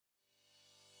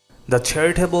The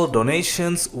Charitable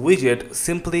Donations widget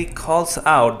simply calls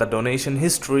out the donation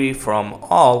history from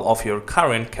all of your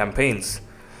current campaigns.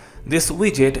 This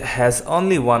widget has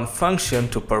only one function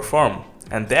to perform,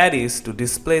 and that is to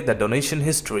display the donation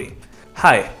history.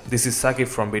 Hi, this is Sakib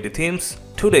from BdThemes.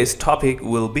 Today's topic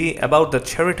will be about the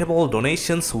Charitable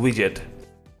Donations widget.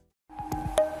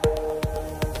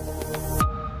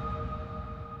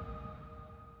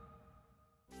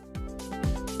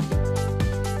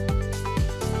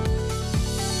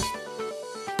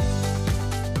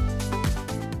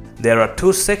 There are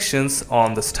two sections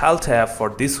on the Style tab for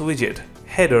this widget,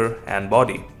 header and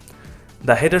body.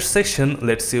 The header section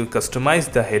lets you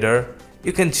customize the header.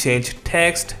 You can change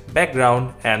text,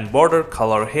 background and border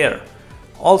color here.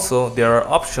 Also, there are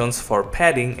options for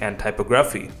padding and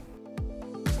typography.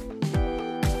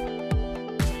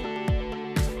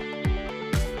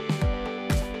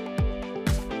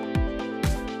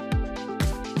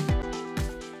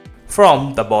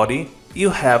 From the body, you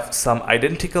have some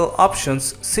identical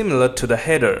options similar to the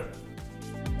header.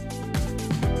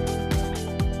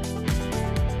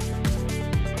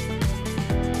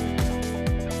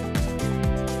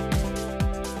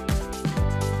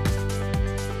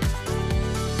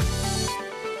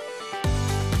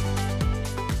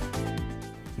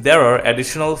 There are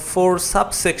additional 4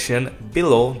 subsections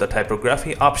below the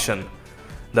typography option.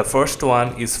 The first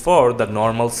one is for the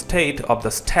normal state of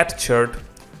the stat chart.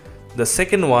 The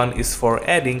second one is for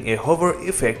adding a hover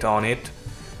effect on it.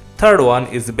 Third one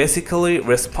is basically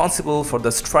responsible for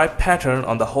the stripe pattern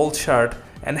on the whole chart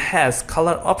and has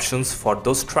color options for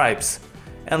those stripes.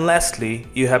 And lastly,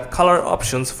 you have color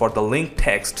options for the link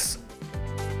texts.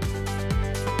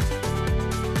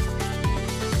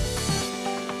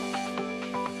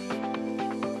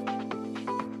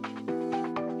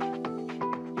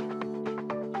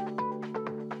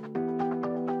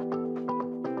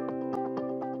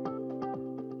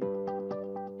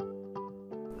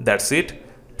 That's it.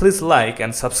 Please like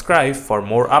and subscribe for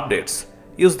more updates.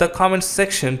 Use the comments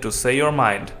section to say your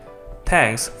mind.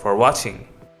 Thanks for watching.